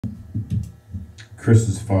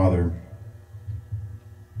Chris's father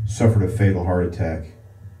suffered a fatal heart attack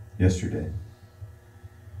yesterday.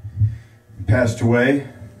 He passed away.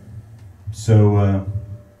 So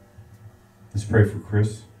let's pray for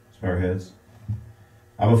Chris. Let's bow our heads.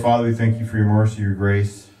 Abba, Father, we thank you for your mercy, your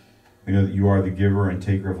grace. We know that you are the giver and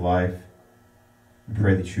taker of life. We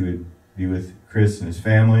pray that you would be with Chris and his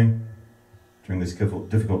family during this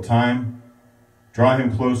difficult time. Draw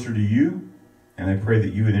him closer to you. And I pray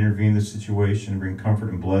that you would intervene in this situation and bring comfort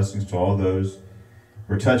and blessings to all those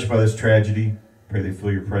who are touched by this tragedy. Pray they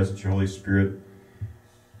feel your presence, your Holy Spirit.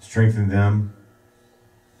 Strengthen them.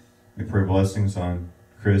 We pray blessings on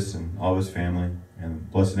Chris and all of his family. And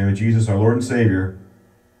bless the name of Jesus, our Lord and Savior.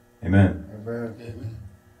 Amen. Amen. Amen.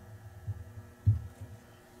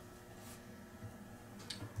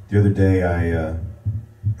 The other day,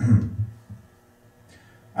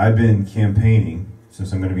 I've been campaigning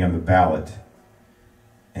since I'm going to be on the ballot.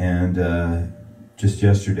 And just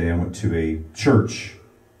yesterday, I went to a church,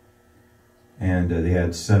 and they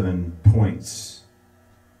had 7 points.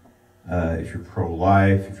 If you're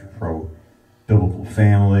pro-life, if you're pro-biblical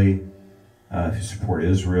family, if you support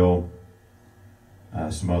Israel,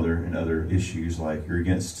 some other issues like you're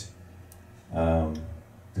against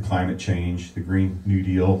the climate change, the Green New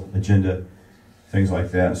Deal agenda, things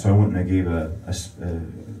like that. So I went and I gave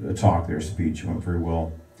a talk there, a speech. It went very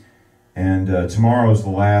well. And tomorrow is the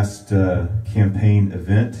last campaign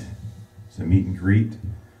event. It's a meet and greet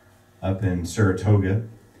up in Saratoga.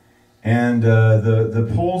 And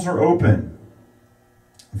the polls are open.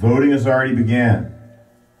 Voting has already began.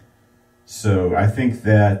 So I think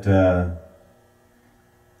that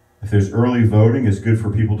if there's early voting, it's good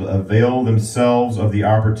for people to avail themselves of the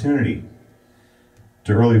opportunity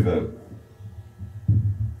to early vote.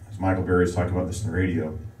 As Michael Berry was talking about this on the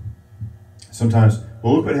radio. Sometimes,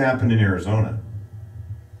 well, look what happened in Arizona.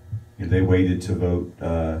 You know, they waited to vote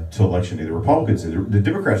till election day. The Republicans did. The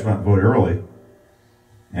Democrats went out and voted early.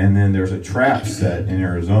 And then there's a trap set in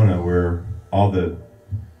Arizona where all the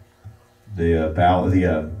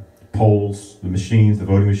polls, the machines, the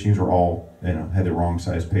voting machines were all, had the wrong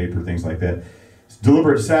size paper, things like that. It's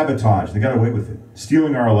deliberate sabotage. They got away with it.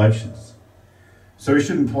 Stealing our elections. So we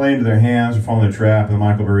shouldn't play into their hands or fall in their trap. And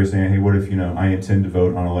Michael Berry is saying, hey, what if, I intend to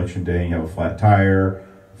vote on election day and you have a flat tire,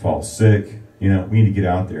 fall sick, we need to get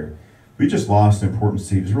out there. We just lost an important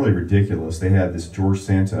seat. It was really ridiculous. They had this George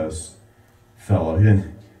Santos fellow. The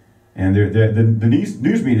news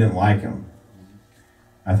media didn't like him.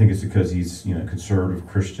 I think it's because he's, conservative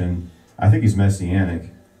Christian. I think he's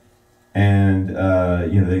messianic. And,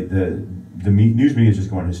 the news media is just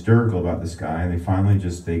going hysterical about this guy. And they finally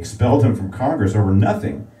they expelled him from Congress over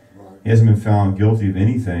nothing. He hasn't been found guilty of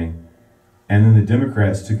anything. And then the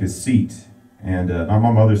Democrats took his seat. And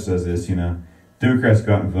my mother says this, Democrats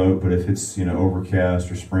go out and vote, but if it's, overcast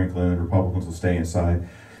or sprinkling, Republicans will stay inside.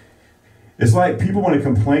 It's like people want to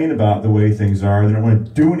complain about the way things are. They don't want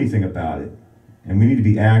to do anything about it. And we need to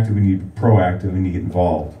be active. We need to be proactive. We need to get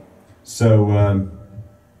involved. So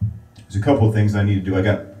there's a couple of things I need to do. I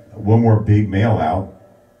got one more big mail out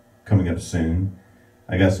coming up soon.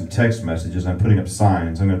 I got some text messages. I'm putting up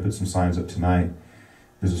signs. I'm going to put some signs up tonight.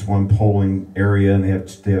 There's this one polling area, and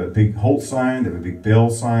they have a big Holt sign. They have a big Bell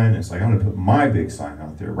sign. And it's like, I'm going to put my big sign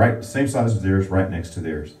out there, right, same size as theirs, right next to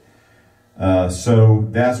theirs. So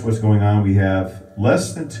that's what's going on. We have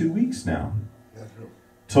less than 2 weeks now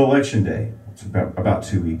till Election Day. It's about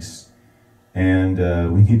 2 weeks. And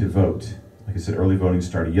we need to vote. Like I said, early voting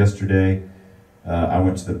started yesterday. I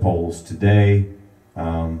went to the polls today,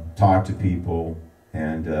 talked to people,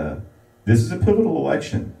 and this is a pivotal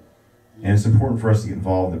election. And it's important for us to get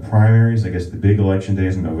involved in the primaries. I guess the big election day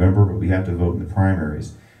is in November, but we have to vote in the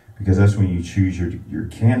primaries because that's when you choose your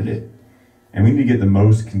candidate. And we need to get the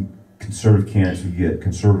most conservative candidates we get,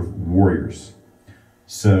 conservative warriors.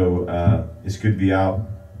 So it's good to be out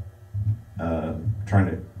trying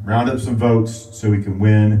to round up some votes so we can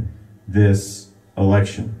win this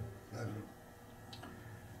election.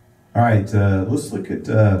 All right, let's look at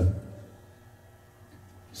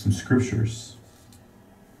some scriptures.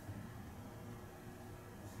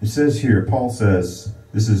 It says here, Paul says,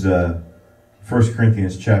 this is 1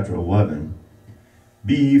 Corinthians chapter 11,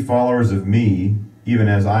 be ye followers of me, even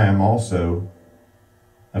as I am also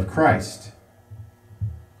of Christ.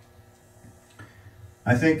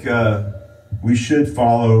 I think we should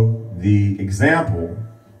follow the example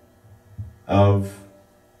of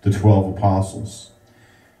the 12 apostles.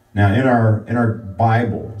 Now, in our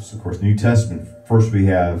Bibles, of course, New Testament, first we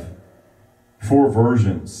have 4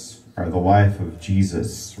 versions are the life of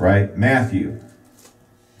Jesus, right? Matthew,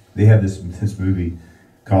 they have this movie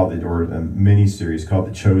called or a mini-series called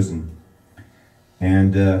The Chosen.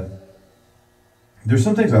 And there's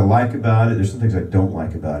some things I like about it. There's some things I don't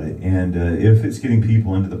like about it. And if it's getting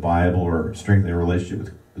people into the Bible or strengthening their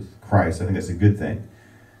relationship with Christ, I think that's a good thing.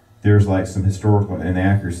 There's like some historical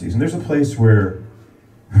inaccuracies. And there's a place where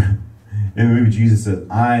in the movie Jesus says,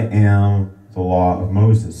 I am the law of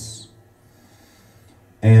Moses.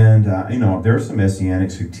 And, there are some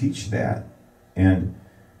Messianics who teach that. And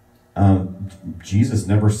Jesus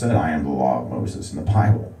never said, I am the law of Moses in the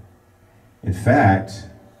Bible. In fact,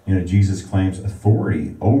 Jesus claims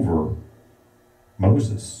authority over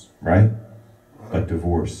Moses, right? Like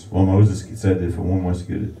divorce. Well, Moses said that if a woman wants to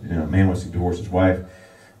get, a man wants to divorce his wife,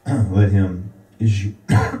 let him issue,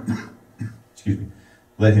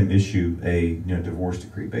 let him issue a divorce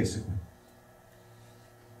decree, basically.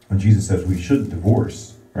 When Jesus says we shouldn't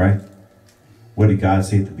divorce, right? What did God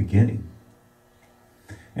say at the beginning?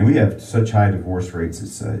 And we have such high divorce rates;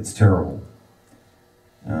 it's terrible.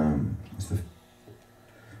 It's the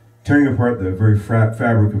tearing apart the very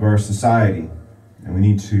fabric of our society, and we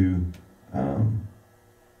need to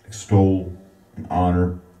extol and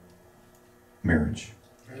honor marriage.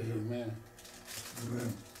 Amen.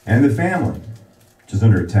 Amen. And the family, which is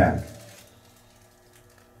under attack.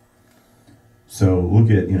 So look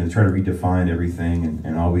at, try to redefine everything,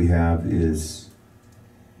 and all we have is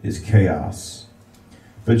chaos.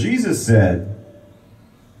 But Jesus said,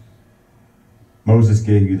 Moses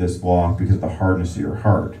gave you this law because of the hardness of your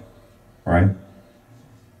heart, right?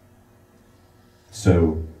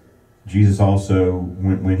 So Jesus also,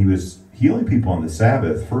 when he was healing people on the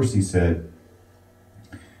Sabbath, first he said,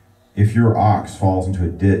 if your ox falls into a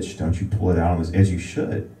ditch, don't you pull it out on this, as you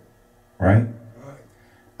should, right?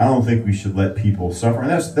 I don't think we should let people suffer. And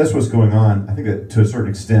that's what's going on. I think that to a certain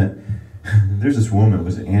extent, there's this woman,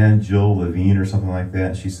 was it Jill Levine or something like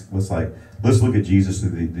that? She's like, let's look at Jesus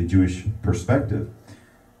through the Jewish perspective.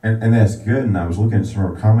 And that's good. And I was looking at some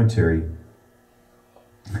of her commentary,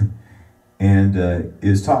 and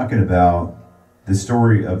is talking about the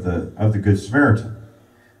story of the Good Samaritan,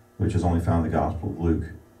 which is only found in the Gospel of Luke.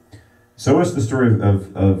 So what's the story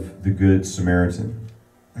of the Good Samaritan?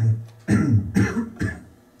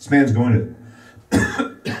 This man's going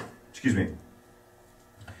to, excuse me.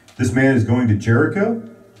 This man is going to Jericho,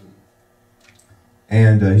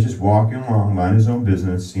 and he's just walking along, minding his own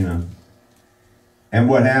business, And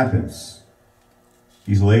what happens?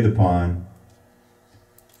 He's laid upon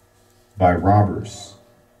by robbers.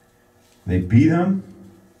 They beat him,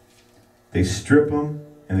 they strip him,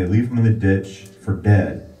 and they leave him in the ditch for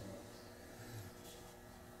dead.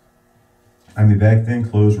 I mean, back then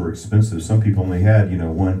clothes were expensive. Some people only had,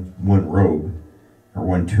 one robe or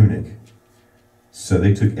one tunic. So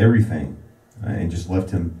they took everything and just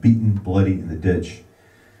left him beaten, bloody in the ditch.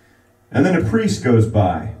 And then a priest goes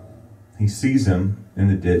by. He sees him in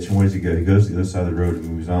the ditch, and where does he go? He goes to the other side of the road and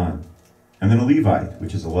moves on. And then a Levite,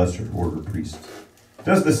 which is a lesser order priest,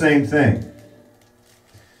 does the same thing.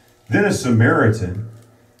 Then a Samaritan,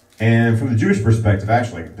 and from the Jewish perspective,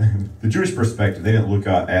 actually, the Jewish perspective, they didn't look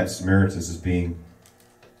at Samaritans as being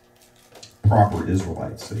proper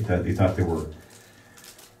Israelites. They thought they were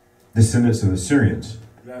descendants of the Assyrians.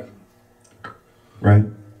 Exactly. Right?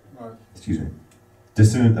 Right. Excuse me.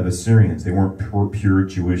 Descendant of Assyrians. They weren't pure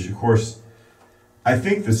Jewish. Of course, I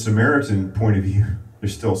think the Samaritan point of view,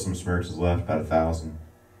 there's still some Samaritans left, about 1,000.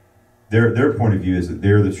 Their point of view is that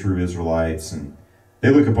they're the true Israelites, and they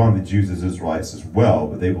look upon the Jews as Israelites as well,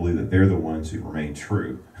 but they believe that they're the ones who remain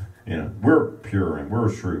true. We're pure and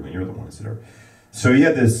we're true, and you're the ones that are. So you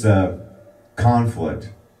had this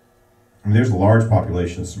conflict. I mean, there's a large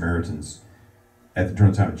population of Samaritans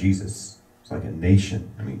during the time of Jesus. It's like a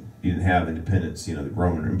nation. I mean, you didn't have independence. The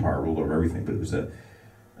Roman Empire ruled over everything, but it was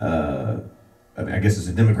I guess it's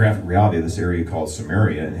a demographic reality of this area called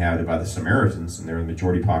Samaria, inhabited by the Samaritans, and they're the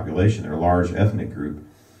majority population. They're a large ethnic group.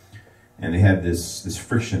 And they had this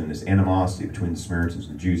friction and this animosity between the Samaritans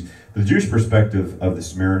and the Jews. But the Jewish perspective of the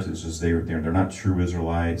Samaritans is they're not true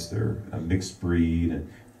Israelites. They're a mixed breed, and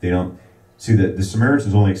they don't see that the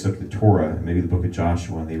Samaritans only accept the Torah and maybe the book of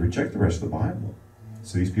Joshua, and they reject the rest of the Bible.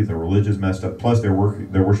 So these people are religious, messed up. Plus, they're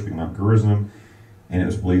worshiping Mount Gerizim, and it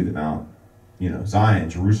was believed that Mount,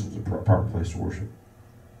 Zion, Jerusalem, was a proper place to worship.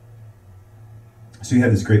 So you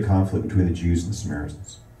had this great conflict between the Jews and the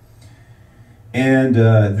Samaritans. And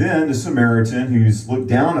then the Samaritan, who's looked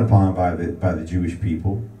down upon by the Jewish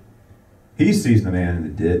people, he sees the man in the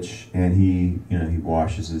ditch, and he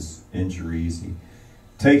washes his injuries. He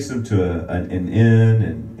takes him to an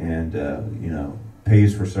inn and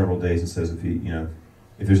pays for several days and says,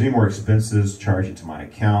 if there's any more expenses, charge it to my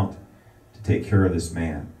account to take care of this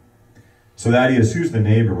man. So the idea is, who's the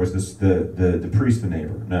neighbor? Was this the priest the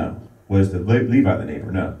neighbor? No. Was the Levite the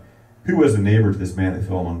neighbor? No. Who was the neighbor to this man that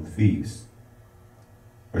fell among the thieves?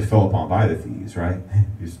 Or fell upon by the thieves, right?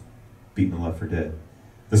 He was beaten and left for dead.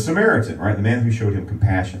 The Samaritan, right? The man who showed him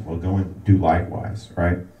compassion. Well, go and do likewise,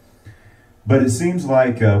 right? But it seems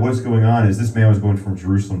like what's going on is this man was going from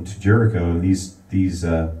Jerusalem to Jericho, and these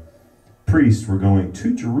priests were going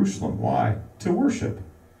to Jerusalem. Why? To worship.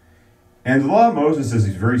 And the law of Moses has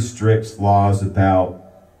these very strict laws about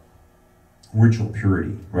ritual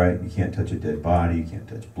purity, right? You can't touch a dead body, you can't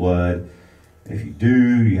touch blood. If you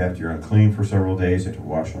do, you're unclean for several days. You have to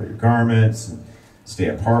wash all your garments and stay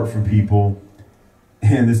apart from people.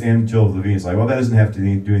 And this angel of Levine is like, well, that doesn't have to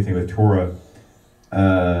do anything with Torah.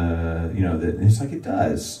 It's like it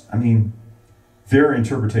does. I mean, their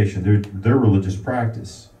interpretation, their religious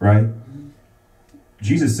practice, right?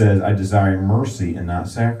 Jesus says, I desire mercy and not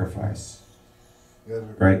sacrifice,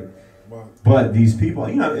 right? But these people,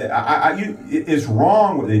 it's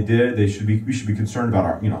wrong what they did. We should be concerned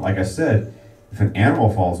about like I said, if an animal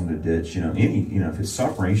falls in the ditch, if it's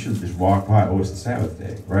suffering, you shouldn't just walk by. Oh, it's the Sabbath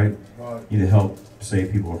day, right? You need to help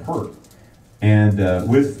save people who are hurt. And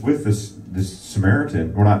with this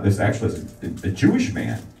Samaritan, this actually is a Jewish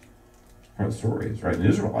man. Part of the story is, right? An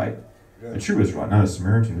Israelite, a true Israelite, not a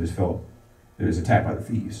Samaritan who was attacked by the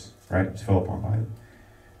thieves, right? Just fell upon by them.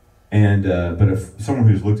 And but if someone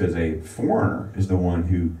who's looked as a foreigner is the one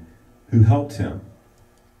who helped him.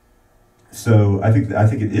 So I think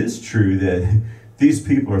it is true that these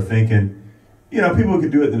people are thinking, people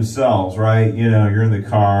could do it themselves, right? You're in the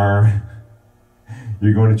car,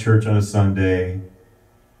 you're going to church on a Sunday,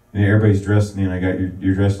 and everybody's dressed,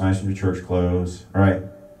 you're dressed nice in your church clothes, right?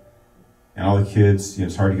 And all the kids,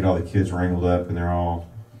 it's hard to get all the kids wrangled up, and they're all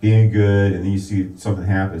being good, and then you see something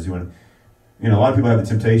happens. A lot of people have the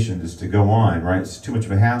temptation just to go on, right? It's too much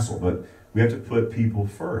of a hassle, but we have to put people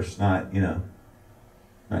first, not your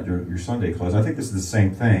Sunday clothes. I think this is the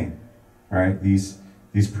same thing, right? These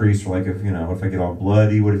priests are like, what if I get all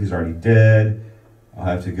bloody? What if he's already dead? I'll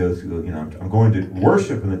have to go through, I'm going to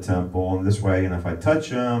worship in the temple, and this way, if I touch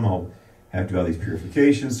him, I'll have to do all these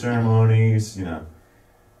purification ceremonies,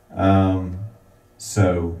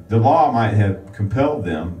 So the law might have compelled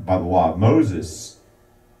them by the law of Moses.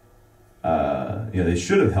 They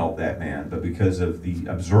should have helped that man, but because of the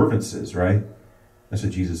observances, right? That's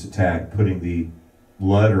what Jesus attacked, putting the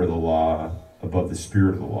letter of the law above the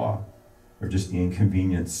spirit of the law, or just the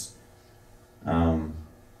inconvenience.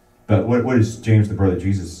 But what does James, the brother of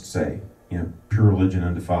Jesus, say? Pure religion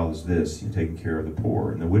undefiled is this, taking care of the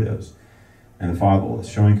poor and the widows and the fatherless,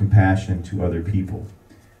 showing compassion to other people.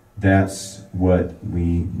 That's what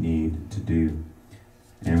we need to do.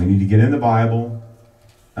 And we need to get in the Bible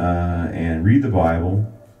and read the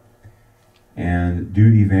Bible and do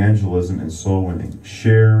evangelism and soul winning.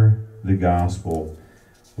 Share the gospel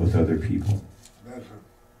with other people.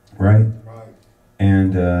 Right?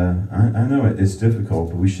 And I know it's difficult,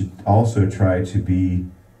 but we should also try to be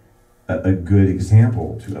a good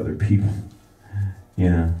example to other people.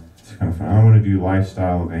 It's kind of fun. I want to do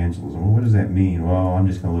lifestyle evangelism. Well, what does that mean? Well, I'm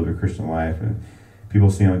just going to live a Christian life, and people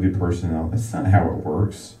see I'm a good person. That's not how it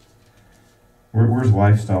works. Where's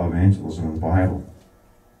lifestyle evangelism in the Bible?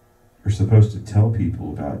 We're supposed to tell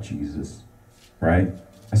people about Jesus, right?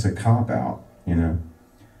 That's a cop-out,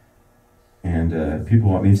 And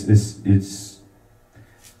people, it's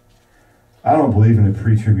I don't believe in a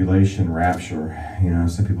pre-tribulation rapture.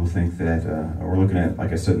 Some people think that we're looking at,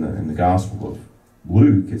 like I said in the Gospel of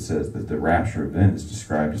Luke, it says that the rapture event is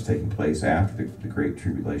described as taking place after the Great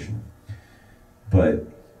Tribulation. But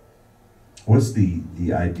what's the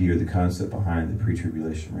idea or the concept behind the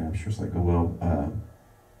pre-tribulation rapture? It's like,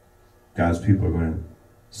 God's people are going to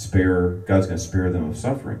God's going to spare them of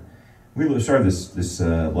suffering. We started this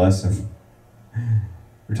lesson.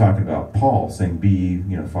 We're talking about Paul saying, "Be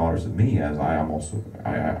followers of me, as I also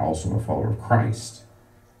am a follower of Christ."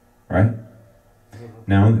 Right?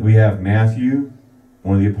 Now we have Matthew,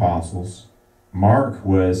 one of the apostles. Mark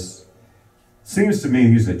seems to me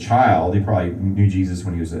he was a child. He probably knew Jesus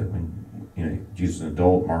when Jesus was an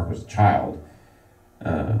adult. Mark was a child.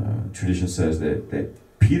 Tradition says that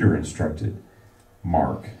Peter instructed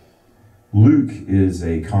Mark. Luke is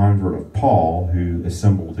a convert of Paul who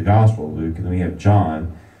assembled the Gospel of Luke, and then we have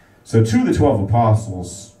John. So 2 of the 12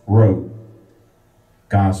 apostles wrote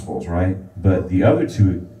Gospels, right? But the other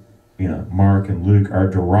 2, Mark and Luke, are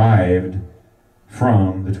derived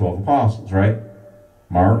from the 12 apostles, right?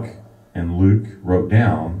 Mark and Luke wrote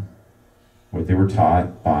down what they were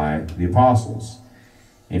taught by the apostles.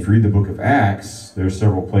 And if you read the book of Acts, there are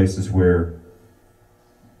several places where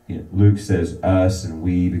Luke says us and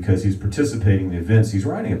we, because he's participating in the events he's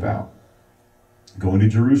writing about. going to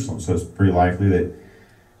Jerusalem. So it's pretty likely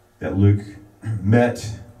that Luke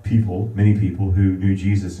met people, many people who knew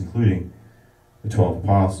Jesus, including the 12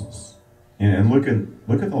 apostles. And look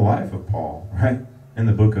at the life of Paul, right? In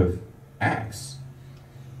the book of Acts.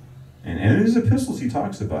 And in his epistles he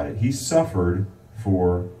talks about it. He suffered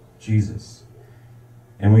for Jesus.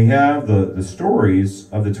 And we have the stories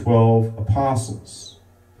of the 12 apostles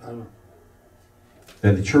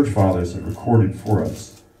that the church fathers have recorded for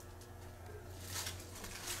us.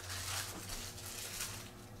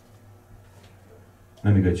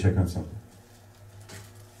 Let me go check on something.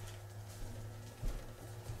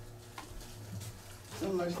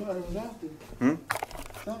 Sounded like somebody was out there.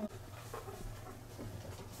 Sounded-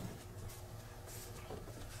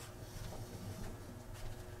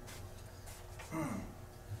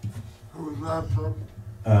 Who was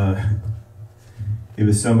that? It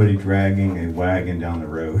was somebody dragging a wagon down the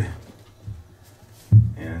road.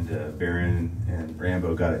 And Baron and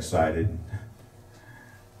Rambo got excited.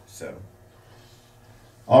 So,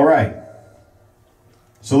 all right.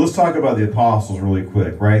 So let's talk about the apostles really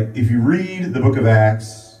quick, right? If you read the book of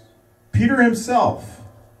Acts, Peter himself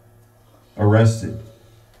arrested,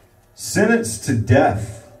 sentenced to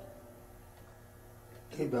death,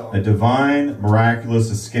 a divine,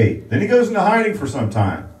 miraculous escape. Then he goes into hiding for some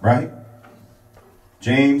time, right?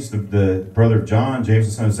 James, the brother of John, James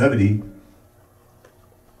the son of Zebedee,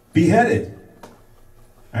 beheaded,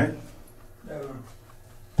 right?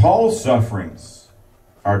 Paul's sufferings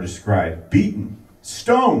are described, beaten,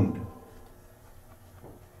 stoned,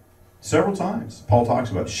 several times. Paul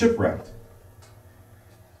talks about shipwrecked.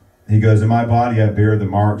 He goes, in my body I bear the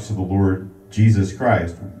marks of the Lord Jesus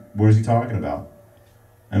Christ. What is he talking about?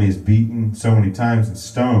 I mean, he's beaten so many times and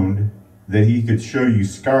stoned that he could show you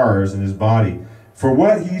scars in his body for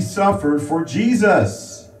what he suffered for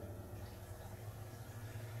Jesus.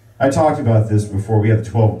 I talked about this before. We have the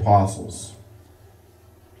 12 apostles.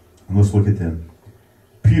 And let's look at them.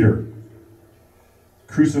 Peter,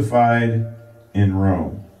 crucified in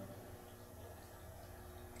Rome.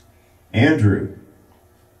 Andrew,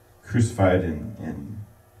 crucified in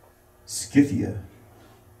Scythia.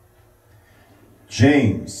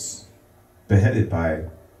 James, beheaded by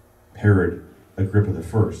Herod Agrippa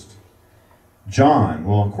I. John,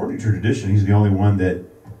 well, according to tradition, he's the only one that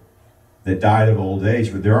died of old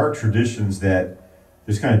age. But there are traditions that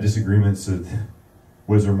there's kind of disagreements of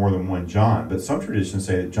was there more than one John. But some traditions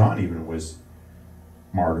say that John even was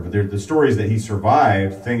martyred. But the stories that he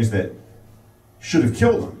survived, things that should have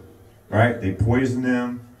killed him, right? They poisoned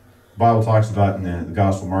him. The Bible talks about in the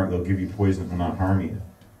Gospel of Mark, they'll give you poison that will not harm you.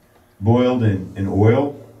 Boiled in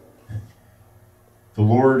oil. The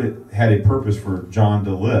Lord had a purpose for John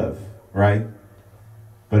to live, right?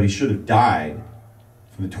 But he should have died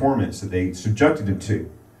from the torments that they subjected him to.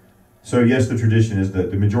 So yes, the tradition is the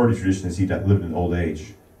majority tradition is he lived in old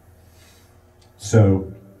age.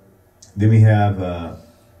 So then we have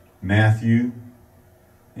Matthew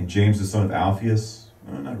and James the son of Alphaeus.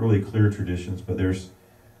 Not really clear traditions, but there's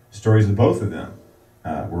stories of both of them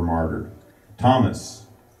were martyred. Thomas,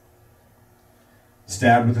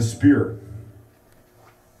 stabbed with a spear.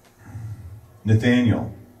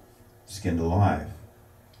 Nathaniel, skinned alive.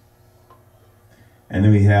 And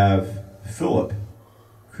then we have Philip,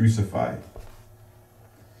 crucified.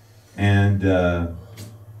 And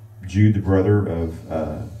Jude, the brother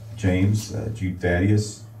of James, Jude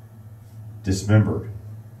Thaddeus, dismembered.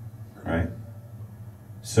 Right?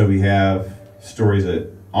 So we have stories that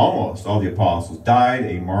almost all the apostles died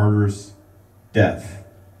a martyr's death.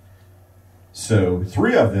 So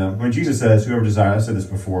 3 of them, when Jesus says, whoever desires, I said this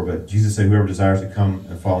before, but Jesus said, whoever desires to come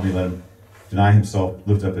and follow me, let him deny himself,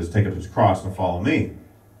 take up his cross and follow me.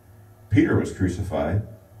 Peter was crucified.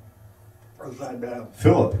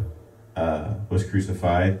 Philip was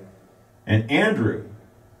crucified. And Andrew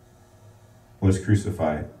was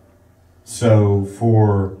crucified. So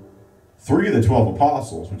for 3 of the 12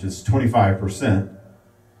 apostles, which is 25%,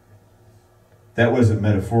 that wasn't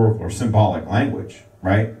metaphorical or symbolic language,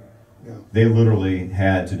 right? Yeah. They literally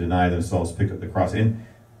had to deny themselves, pick up the cross. And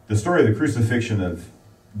the story of the crucifixion of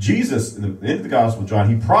Jesus, in the end of the Gospel of John,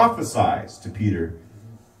 he prophesies to Peter,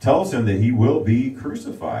 tells him that he will be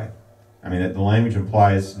crucified. I mean, the language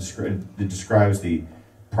implies, it describes the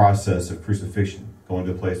process of crucifixion, going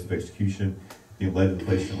to the place of execution, being led to the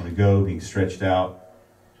place you want to go, being stretched out.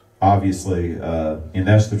 Obviously, and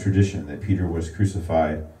that's the tradition, that Peter was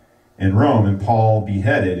crucified in Rome and Paul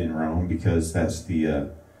beheaded in Rome, because that's the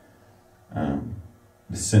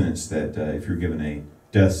sentence that if you're given a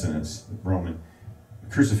death sentence, Roman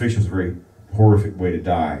crucifixion was a very horrific way to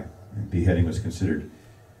die. Beheading was considered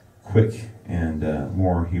quick and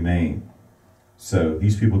more humane. So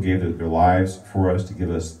these people gave their lives for us to give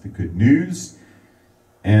us the good news.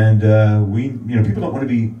 And people don't want to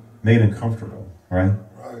be made uncomfortable, right?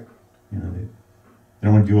 Right. They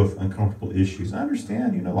don't want to deal with uncomfortable issues. I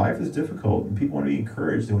understand, life is difficult and people want to be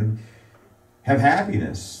encouraged. They want to have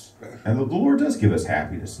happiness. And the Lord does give us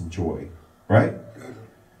happiness and joy, right?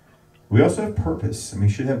 We also have purpose. We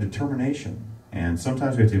should have determination. And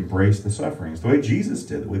sometimes we have to embrace the sufferings, the way Jesus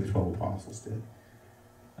did, the way the 12 apostles did.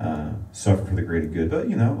 Suffer for the greater good. But,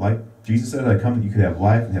 like Jesus said, I come that you could have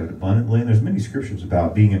life and have it abundantly. And there's many scriptures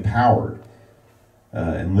about being empowered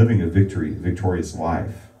and living a victorious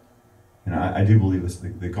life. I do believe this.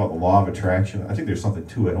 They call it the law of attraction. I think there's something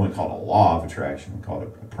to it. I don't call it a law of attraction. I call it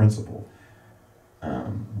a principle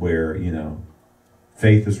where,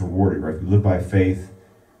 faith is rewarded, right? If you live by faith,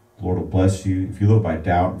 the Lord will bless you. If you live by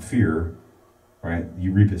doubt and fear, right,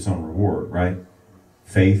 you reap its own reward, right?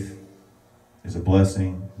 Faith is a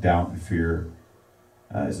blessing. Doubt and fear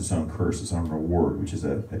is its own curse, its own reward, which is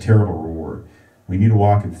a terrible reward. We need to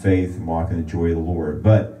walk in faith and walk in the joy of the Lord,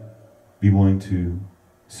 but be willing to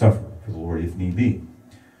suffer for the Lord if need be.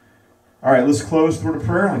 All right, let's close with a word of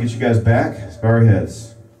prayer. I'll get you guys back. Let's bow our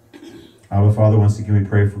heads. Abba, Father, once again we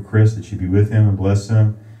pray for Chris that you be with him and bless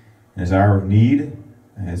him in his hour of need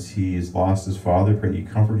as he has lost his father. Pray that you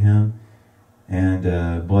comfort him and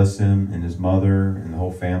bless him and his mother and the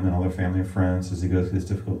whole family and all their family and friends as they go through this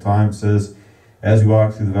difficult time. It says, as we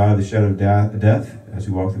walk through the valley of the shadow of death, as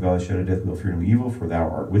we walk through the valley of the shadow of death, we will fear no evil, for thou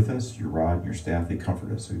art with us. Your rod and your staff, they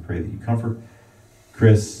comfort us. So we pray that you comfort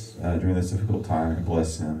Chris during this difficult time and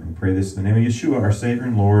bless him. And pray this in the name of Yeshua, our Savior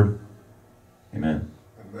and Lord. Amen.